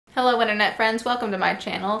Hello internet friends, welcome to my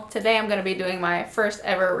channel. Today I'm going to be doing my first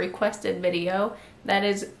ever requested video. That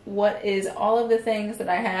is what is all of the things that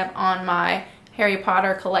I have on my Harry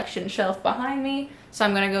Potter collection shelf behind me. So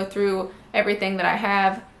I'm going to go through everything that I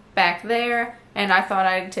have back there, and I thought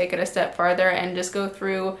I'd take it a step farther and just go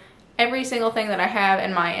through every single thing that I have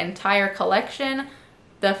in my entire collection.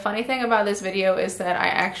 The funny thing about this video is that I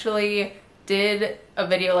actually did a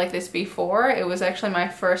video like this before. It was actually my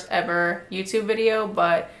first ever YouTube video,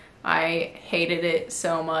 but I hated it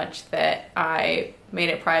so much that I made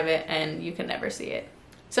it private and you can never see it.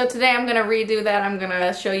 So today I'm going to redo that. I'm going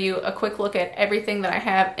to show you a quick look at everything that I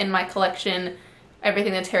have in my collection,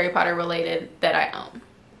 everything that's Harry Potter related that I own.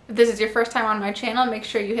 If this is your first time on my channel, make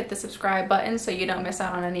sure you hit the subscribe button so you don't miss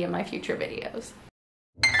out on any of my future videos.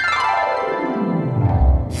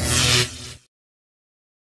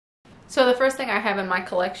 So the first thing I have in my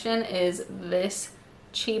collection is this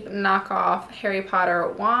cheap knockoff Harry Potter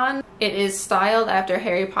wand. It is styled after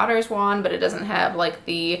Harry Potter's wand, but it doesn't have like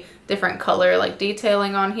the different color like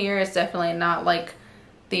detailing on here. It's definitely not like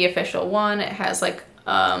the official one. It has like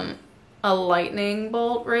a lightning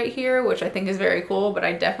bolt right here, which I think is very cool, but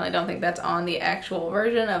I definitely don't think that's on the actual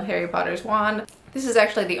version of Harry Potter's wand. This is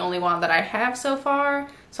actually the only wand that I have so far,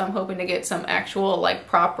 so I'm hoping to get some actual like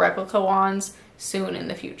prop replica wands soon in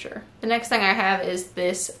the future. The next thing I have is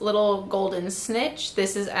this little golden snitch.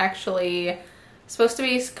 This is actually supposed to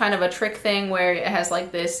be kind of a trick thing where it has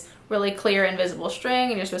like this really clear invisible string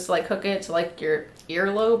and you're supposed to like hook it to like your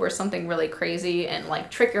earlobe or something really crazy and like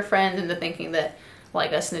trick your friends into thinking that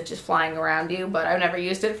like a snitch is flying around you, but I've never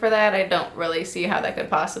used it for that. I don't really see how that could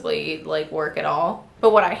possibly like work at all.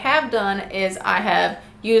 But what I have done is I have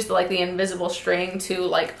used like the invisible string to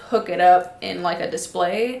like hook it up in like a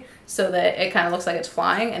display so that it kind of looks like it's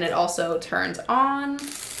flying, and it also turns on and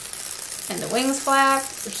the wings flap,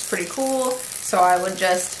 which is pretty cool. So I would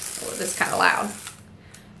just, oh, this is kind of loud.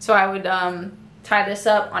 So I would tie this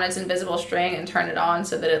up on its invisible string and turn it on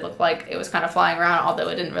so that it looked like it was kind of flying around, although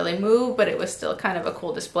it didn't really move, but it was still kind of a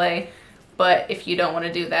cool display. But if you don't want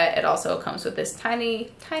to do that, it also comes with this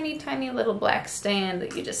tiny little black stand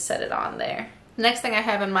that you just set it on there. Next thing I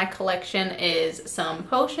have in my collection is some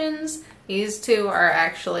potions. These two are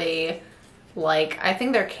actually like, I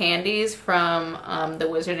think they're candies from the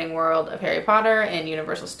Wizarding World of Harry Potter in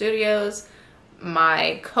Universal Studios.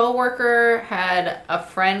 My co-worker had a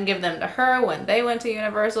friend give them to her when they went to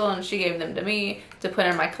Universal, and she gave them to me to put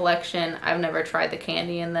in my collection. I've never tried the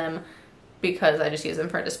candy in them because I just use them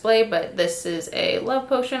for display, but this is a love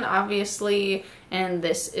potion, obviously, and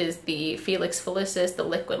this is the Felix Felicis, the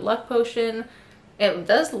liquid luck potion. It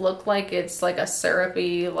does look like it's like a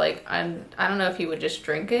syrupy, like I don't know if you would just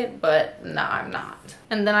drink it, but no, I'm not.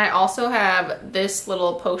 And then I also have this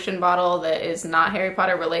little potion bottle that is not Harry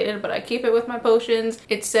Potter related, but I keep it with my potions.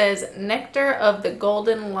 It says Nectar of the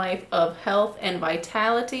Golden Life of Health and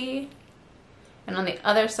Vitality. And on the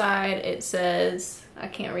other side it says, I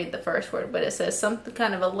can't read the first word, but it says something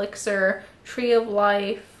kind of elixir, Tree of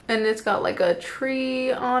Life. And it's got like a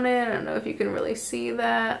tree on it. I don't know if you can really see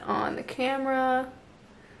that on the camera.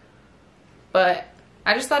 But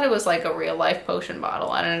I just thought it was like a real life potion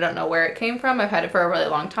bottle, and I don't know where it came from. I've had it for a really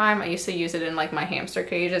long time. I used to use it in like my hamster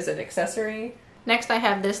cage as an accessory. Next I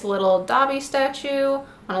have this little Dobby statue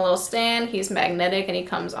on a little stand. He's magnetic and he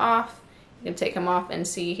comes off. You can take him off and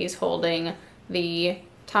see he's holding the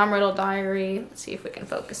Tom Riddle diary. Let's see if we can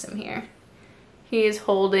focus him here. He is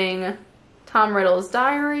holding Tom Riddle's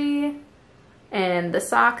diary and the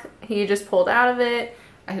sock he just pulled out of it.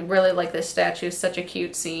 I really like this statue. It's such a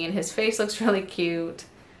cute scene. His face looks really cute,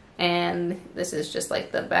 and this is just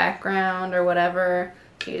like the background or whatever.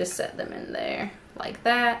 You just set them in there like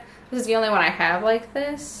that. This is the only one I have like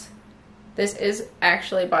this. This is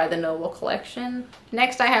actually by the Noble Collection.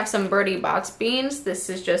 Next I have some Bertie Bott's beans. This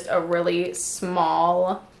is just a really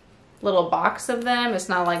small little box of them. It's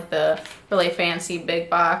not like the really fancy big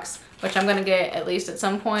box, which I'm gonna get at least at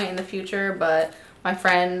some point in the future, but my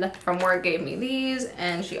friend from work gave me these,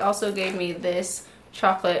 and she also gave me this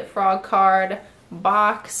chocolate frog card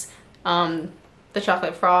box. The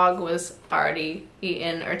chocolate frog was already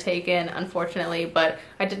eaten or taken, unfortunately, but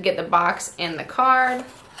I did get the box and the card.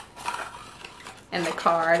 And the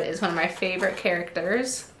card is one of my favorite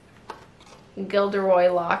characters,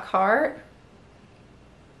 Gilderoy Lockhart.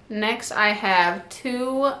 Next I have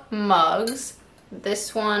two mugs.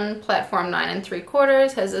 This one, platform 9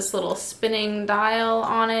 3/4, has this little spinning dial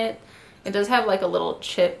on it. It does have like a little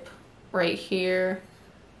chip right here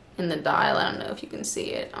in the dial. I don't know if you can see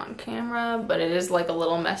it on camera, but it is like a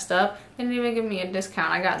little messed up. They didn't even give me a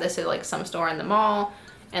discount. I got this at like some store in the mall.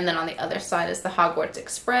 And then on the other side is the Hogwarts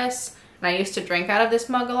Express. And I used to drink out of this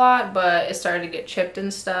mug a lot, but it started to get chipped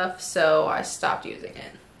and stuff, so I stopped using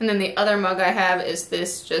it. And then the other mug I have is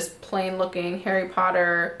this just plain looking Harry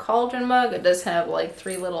Potter cauldron mug. It does have like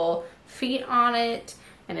 3 little feet on it,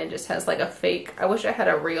 and it just has like a fake, I wish I had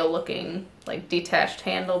a real looking like detached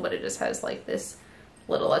handle, but it just has like this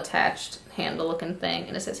little attached handle looking thing,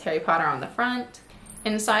 and it says Harry Potter on the front.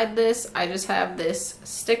 Inside this, I just have this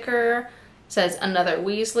sticker. It says another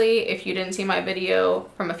Weasley. If you didn't see my video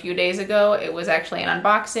from a few days ago, it was actually an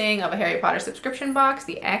unboxing of a Harry Potter subscription box,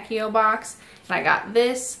 the Accio box. And I got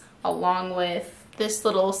this along with this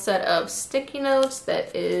little set of sticky notes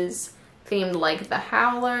that is themed like the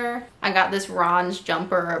Howler. I got this Ron's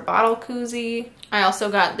Jumper bottle koozie. I also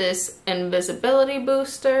got this invisibility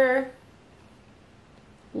booster,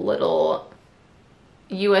 little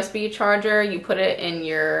USB charger. You put it in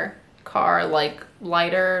your car like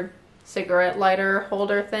lighter, cigarette lighter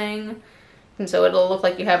holder thing, and so it'll look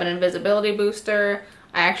like you have an invisibility booster.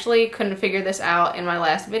 I actually couldn't figure this out in my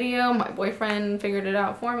last video. My boyfriend figured it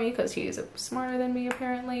out for me because he's smarter than me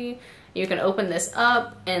apparently. You can open this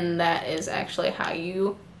up, and that is actually how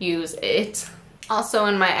you use it. Also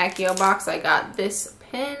in my Accio box, I got this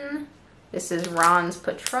pin. This is Ron's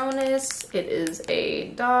Patronus. It is a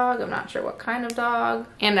dog. I'm not sure what kind of dog.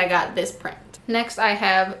 And I got this print. Next, I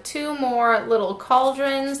have 2 more little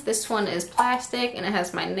cauldrons. This one is plastic, and it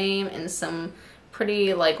has my name and some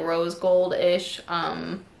pretty like rose gold-ish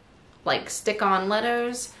like stick-on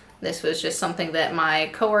letters. This was just something that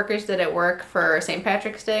my coworkers did at work for St.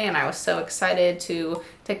 Patrick's Day, and I was so excited to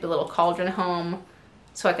take the little cauldron home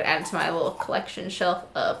so I could add it to my little collection shelf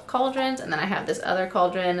of cauldrons. And then I have this other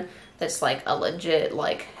cauldron that's like a legit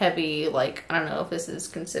like heavy, like I don't know if this is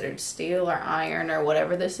considered steel or iron or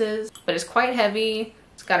whatever this is, but it's quite heavy.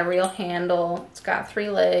 It's got a real handle. It's got 3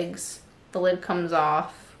 legs. The lid comes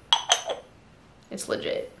off. It's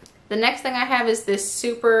legit. The next thing I have is this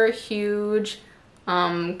super huge,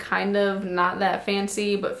 kind of not that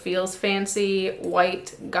fancy, but feels fancy,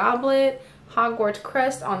 white goblet, Hogwarts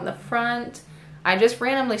crest on the front. I just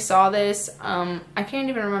randomly saw this. I can't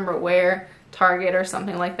even remember where, Target or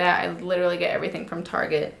something like that. I literally get everything from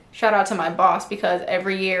Target. Shout out to my boss, because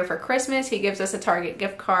every year for Christmas, he gives us a Target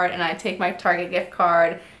gift card, and I take my Target gift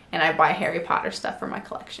card and I buy Harry Potter stuff for my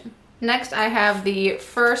collection. Next, I have the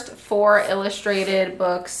first 4 illustrated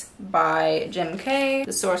books by Jim Kay: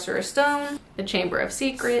 The Sorcerer's Stone, The Chamber of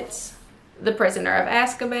Secrets, The Prisoner of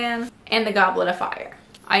Azkaban, and The Goblet of Fire.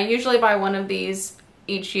 I usually buy one of these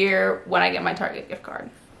each year when I get my Target gift card.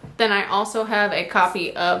 Then I also have a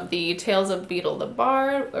copy of the Tales of Beedle the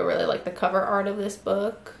Bard. I really like the cover art of this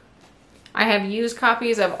book. I have used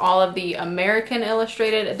copies of all of the American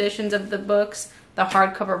illustrated editions of the books, the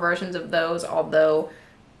hardcover versions of those, although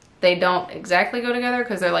they don't exactly go together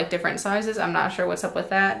because they're like different sizes. I'm not sure what's up with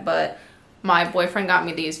that, but my boyfriend got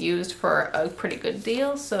me these used for a pretty good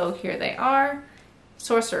deal, so here they are.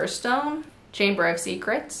 Sorcerer's Stone, Chamber of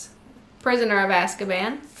Secrets, Prisoner of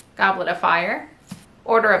Azkaban, Goblet of Fire,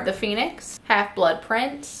 Order of the Phoenix, Half-Blood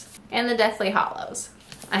Prince, and the Deathly Hallows.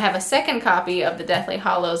 I have a second copy of the Deathly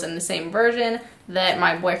Hallows in the same version that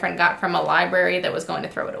my boyfriend got from a library that was going to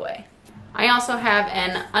throw it away. I also have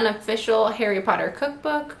an unofficial Harry Potter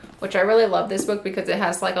cookbook, which I really love this book because it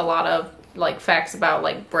has like a lot of like facts about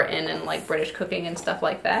like Britain and like British cooking and stuff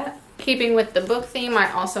like that. Keeping with the book theme,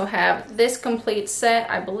 I also have this complete set.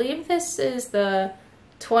 I believe this is the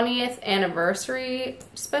 20th anniversary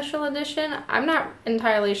special edition. I'm not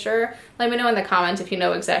entirely sure. Let me know in the comments if you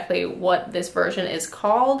know exactly what this version is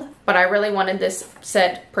called. But I really wanted this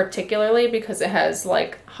set particularly because it has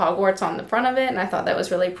like Hogwarts on the front of it, and I thought that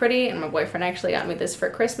was really pretty, and my boyfriend actually got me this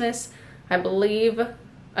for Christmas, I believe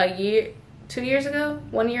 2 years ago,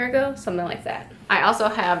 1 year ago, something like that. I also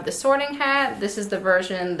have the sorting hat. This is the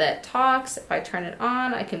version that talks. If I turn it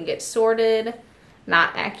on, I can get sorted.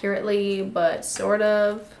 Not accurately, but sort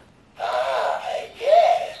of. Ah,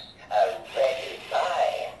 yes, a ready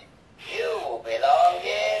find. You belong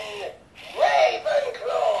in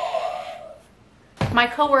Ravenclaw. My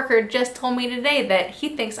coworker just told me today that he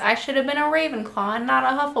thinks I should have been a Ravenclaw and not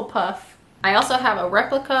a Hufflepuff. I also have a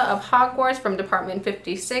replica of Hogwarts from Department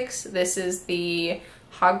 56. This is the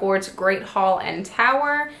Hogwarts Great Hall and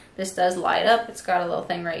Tower. This does light up. It's got a little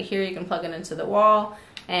thing right here. You can plug it into the wall,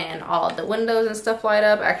 and all of the windows and stuff light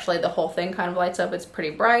up. Actually, the whole thing kind of lights up. It's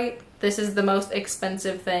pretty bright. This is the most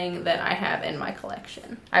expensive thing that I have in my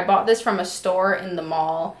collection. I bought this from a store in the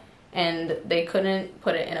mall, and they couldn't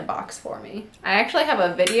put it in a box for me. I actually have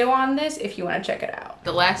a video on this if you want to check it out.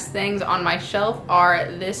 The last things on my shelf are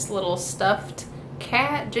this little stuffed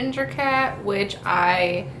cat, ginger cat, which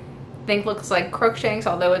I think looks like Crookshanks,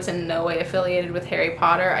 although it's in no way affiliated with Harry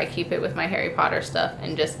Potter. I keep it with my Harry Potter stuff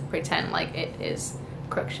and just pretend like it is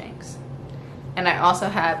Crookshanks. And I also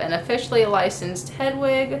have an officially licensed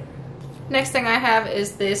Hedwig. Next thing I have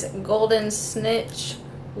is this golden snitch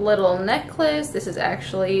little necklace. This is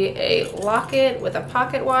actually a locket with a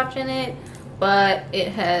pocket watch in it, but it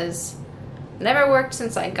has never worked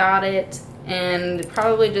since I got it, and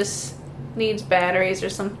probably just needs batteries or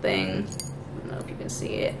something. I don't know if you can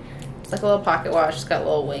see it. It's like a little pocket watch. It's got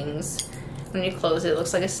little wings. When you close it, it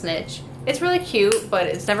looks like a snitch. It's really cute, but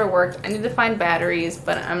it's never worked. I need to find batteries,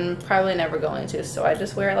 but I'm probably never going to, so I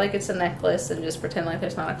just wear it like it's a necklace and just pretend like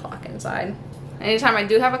there's not a clock inside. Anytime I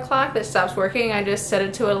do have a clock that stops working, I just set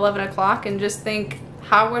it to 11 o'clock and just think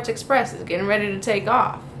Hogwarts Express is getting ready to take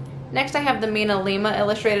off. Next, I have the MinaLima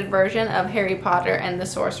illustrated version of Harry Potter and the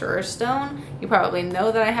Sorcerer's Stone. You probably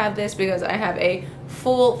know that I have this because I have a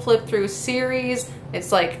full flip-through series.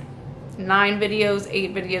 It's like 9 videos,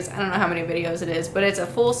 8 videos, I don't know how many videos it is, but it's a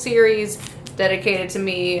full series dedicated to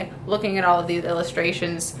me looking at all of these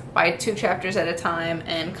illustrations by 2 chapters at a time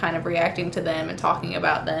and kind of reacting to them and talking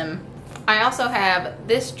about them. I also have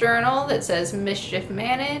this journal that says Mischief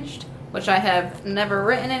Managed, which I have never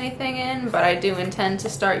written anything in, but I do intend to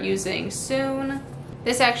start using soon.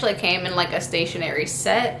 This actually came in like a stationery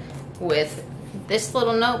set with this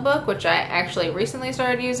little notebook, which I actually recently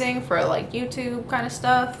started using for like YouTube kind of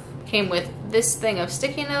stuff. Came with this thing of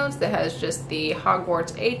sticky notes that has just the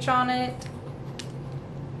Hogwarts H on it.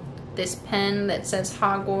 This pen that says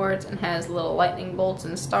Hogwarts and has little lightning bolts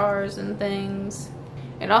and stars and things.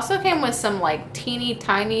 It also came with some like teeny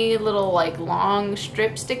tiny little like long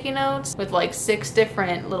strip sticky notes with like 6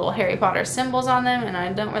 different little Harry Potter symbols on them, and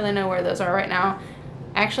I don't really know where those are right now.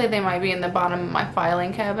 Actually, they might be in the bottom of my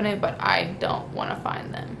filing cabinet, but I don't want to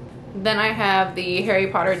find them. Then I have the Harry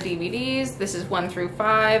Potter DVDs. This is 1 through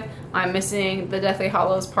 5. I'm missing the Deathly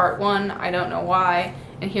Hallows Part 1. I don't know why.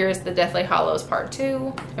 And here's the Deathly Hallows Part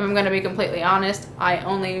 2. If I'm going to be completely honest, I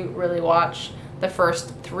only really watch the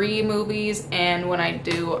first 3 movies, and when I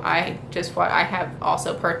do, I have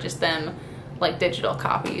also purchased them like digital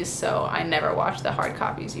copies, so I never watch the hard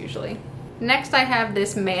copies usually. Next, I have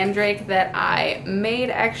this mandrake that I made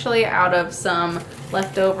actually out of some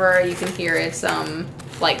leftover, you can hear it's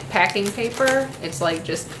like packing paper. It's like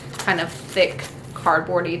just kind of thick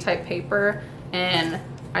cardboardy type paper, and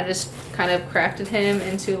I just kind of crafted him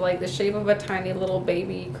into like the shape of a tiny little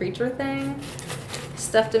baby creature thing.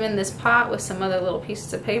 Stuffed him in this pot with some other little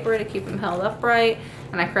pieces of paper to keep him held upright,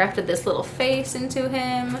 and I crafted this little face into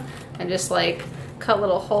him and just like cut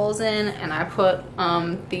little holes in, and I put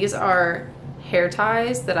these are hair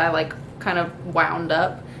ties that I like kind of wound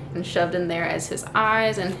up and shoved in there as his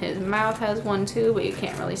eyes, and his mouth has one too, but you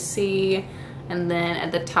can't really see. And then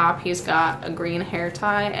at the top he's got a green hair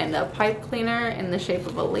tie and a pipe cleaner in the shape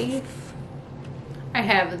of a leaf. I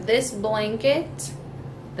have this blanket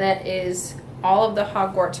that is all of the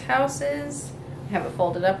Hogwarts houses. I have it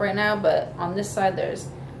folded up right now, but on this side there's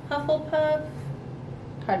Hufflepuff.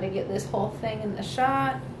 Hard to get this whole thing in the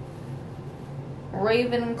shot.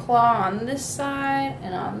 Ravenclaw on this side,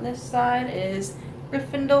 and on this side is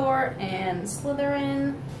Gryffindor and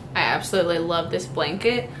Slytherin. I absolutely love this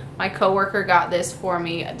blanket. My coworker got this for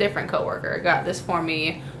me, a different coworker got this for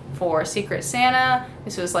me for Secret Santa.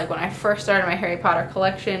 This was like when I first started my Harry Potter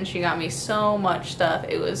collection. She got me so much stuff.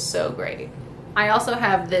 It was so great. I also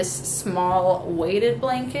have this small weighted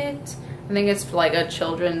blanket. I think it's like a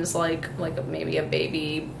children's, like maybe a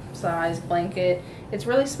baby size blanket. It's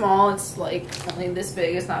really small. It's like only this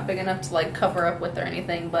big. It's not big enough to like cover up with or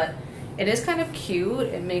anything, but it is kind of cute.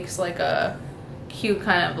 It makes like a cute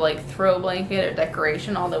kind of like throw blanket or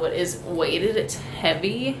decoration, although it is weighted. It's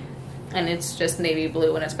heavy, and it's just navy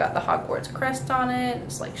blue, and it's got the Hogwarts crest on it.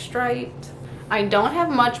 It's like striped. I don't have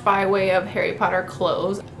much by way of Harry Potter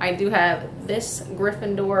clothes. I do have this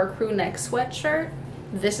Gryffindor crew neck sweatshirt.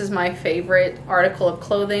 This is my favorite article of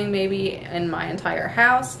clothing maybe in my entire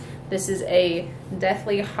house. This is a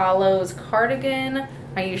Deathly Hallows cardigan.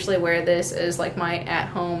 I usually wear this as like my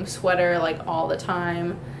at-home sweater like all the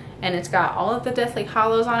time, and it's got all of the Deathly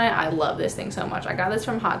Hallows on it. I love this thing so much. I got this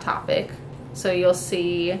from Hot Topic. So you'll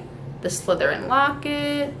see the Slytherin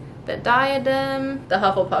locket, the diadem, the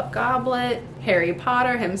Hufflepuff goblet, Harry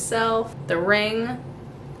Potter himself, the ring.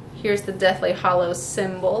 Here's the Deathly Hallows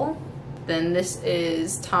symbol. Then this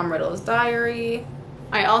is Tom Riddle's diary.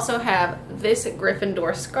 I also have this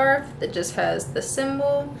Gryffindor scarf that just has the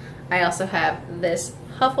symbol. I also have this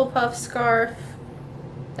Hufflepuff scarf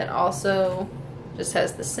that also just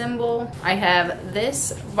has the symbol. I have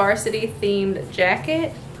this varsity themed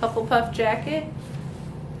jacket, Hufflepuff jacket.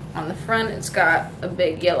 On the front, it's got a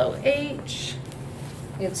big yellow H.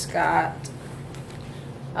 It's got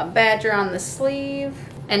a badger on the sleeve.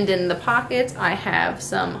 And in the pockets, I have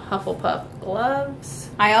some Hufflepuff gloves.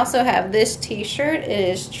 I also have this t-shirt. It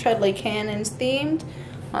is Chudley Cannons themed.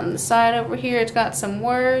 On the side over here, it's got some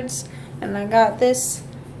words. And I got this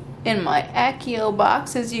in my Accio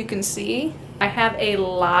box, as you can see. I have a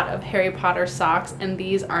lot of Harry Potter socks, and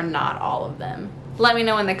these are not all of them. Let me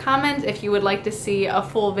know in the comments if you would like to see a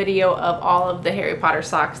full video of all of the Harry Potter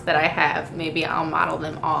socks that I have. Maybe I'll model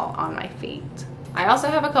them all on my feet. I also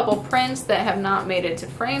have a couple prints that have not made it to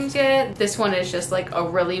frames yet. This one is just like a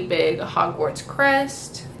really big Hogwarts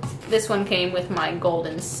crest. This one came with my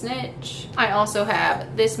golden snitch. I also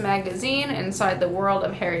have this magazine, Inside the World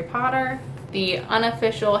of Harry Potter, the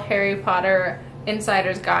unofficial Harry Potter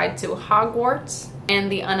Insider's Guide to Hogwarts,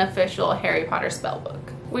 and the unofficial Harry Potter spellbook.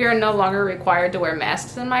 We are no longer required to wear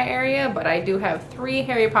masks in my area, but I do have 3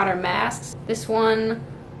 Harry Potter masks. This one,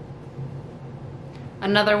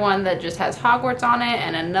 another one that just has Hogwarts on it,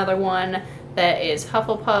 and another one that is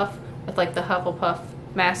Hufflepuff with like the Hufflepuff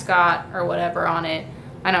mascot or whatever on it.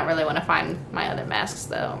 I don't really want to find my other masks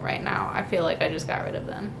though right now. I feel like I just got rid of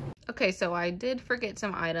them. Okay, so I did forget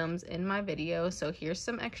some items in my video, so here's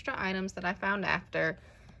some extra items that I found after.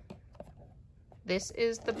 This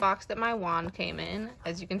is the box that my wand came in.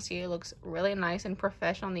 As you can see, it looks really nice and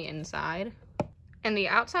professional on the inside. And the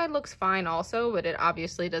outside looks fine also, but it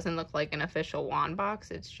obviously doesn't look like an official wand box.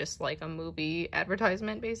 It's just like a movie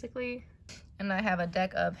advertisement, basically. And I have a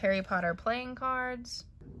deck of Harry Potter playing cards.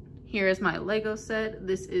 Here is my Lego set.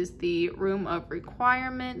 This is the Room of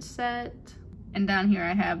Requirement set. And down here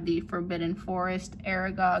I have the Forbidden Forest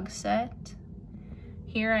Aragog set.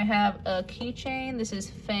 Here I have a keychain. This is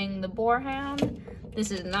Fang the Boarhound.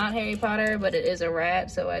 This is not Harry Potter, but it is a rat,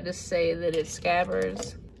 so I just say that it's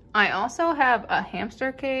Scabbers. I also have a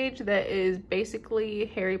hamster cage that is basically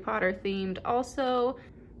Harry Potter themed also.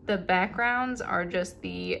 The backgrounds are just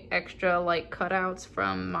the extra like cutouts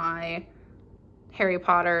from my Harry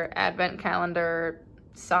Potter advent calendar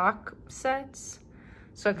sock sets.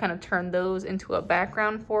 So I kind of turned those into a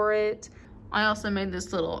background for it. I also made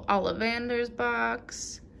this little Ollivander's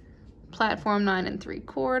box, platform 9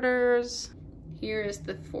 3/4. Here is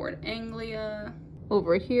the Fort Anglia.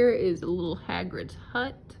 Over here is a little Hagrid's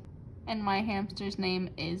hut. And my hamster's name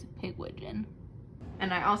is Pigwidgeon.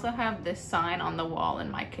 And I also have this sign on the wall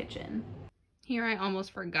in my kitchen. Here I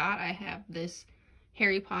almost forgot I have this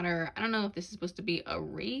Harry Potter, I don't know if this is supposed to be a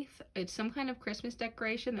wreath. It's some kind of Christmas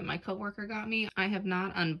decoration that my coworker got me. I have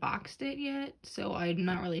not unboxed it yet, so I'm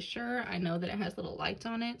not really sure. I know that it has little lights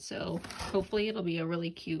on it, so hopefully it'll be a really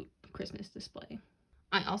cute Christmas display.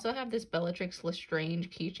 I also have this Bellatrix Lestrange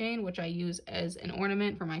keychain, which I use as an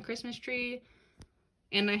ornament for my Christmas tree.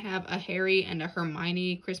 And I have a Harry and a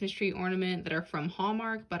Hermione Christmas tree ornament that are from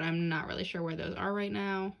Hallmark, but I'm not really sure where those are right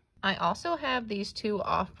now. I also have these 2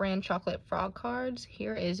 off-brand chocolate frog cards.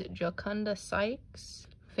 Here is Jocunda Sykes,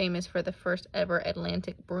 famous for the first ever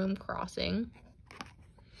Atlantic broom crossing.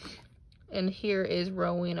 And here is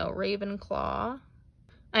Rowena Ravenclaw.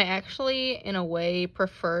 I actually, in a way,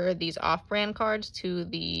 prefer these off-brand cards to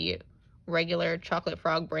the regular chocolate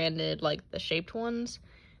frog branded, like the shaped ones.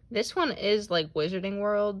 This one is like Wizarding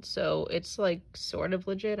World, so it's like sort of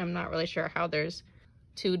legit. I'm not really sure how there's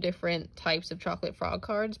 2 different types of chocolate frog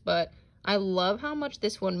cards, but I love how much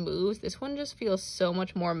this one moves. This one just feels so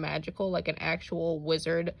much more magical, like an actual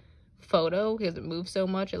wizard photo, because it moves so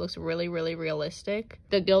much. It looks really, really realistic.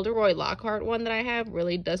 The Gilderoy Lockhart one that I have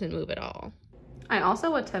really doesn't move at all. I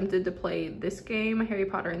also attempted to play this game, Harry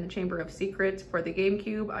Potter and the Chamber of Secrets, for the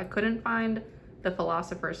GameCube. I couldn't find the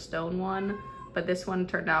Philosopher's Stone one, but this one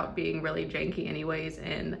turned out being really janky anyways,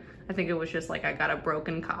 and I think it was just like I got a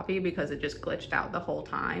broken copy because it just glitched out the whole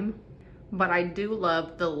time. But I do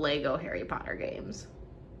love the Lego Harry Potter games.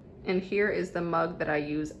 And here is the mug that I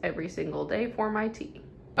use every single day for my tea.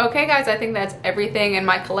 Okay guys, I think that's everything in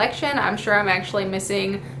my collection. I'm sure I'm actually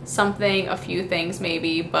missing something, a few things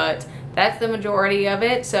maybe, but that's the majority of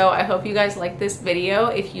it. So I hope you guys liked this video.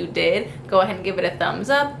 If you did, go ahead and give it a thumbs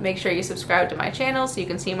up. Make sure you subscribe to my channel so you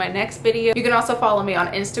can see my next video. You can also follow me on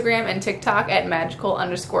Instagram and TikTok at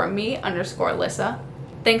magical_me_Lissa.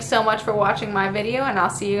 Thanks so much for watching my video, and I'll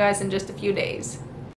see you guys in just a few days.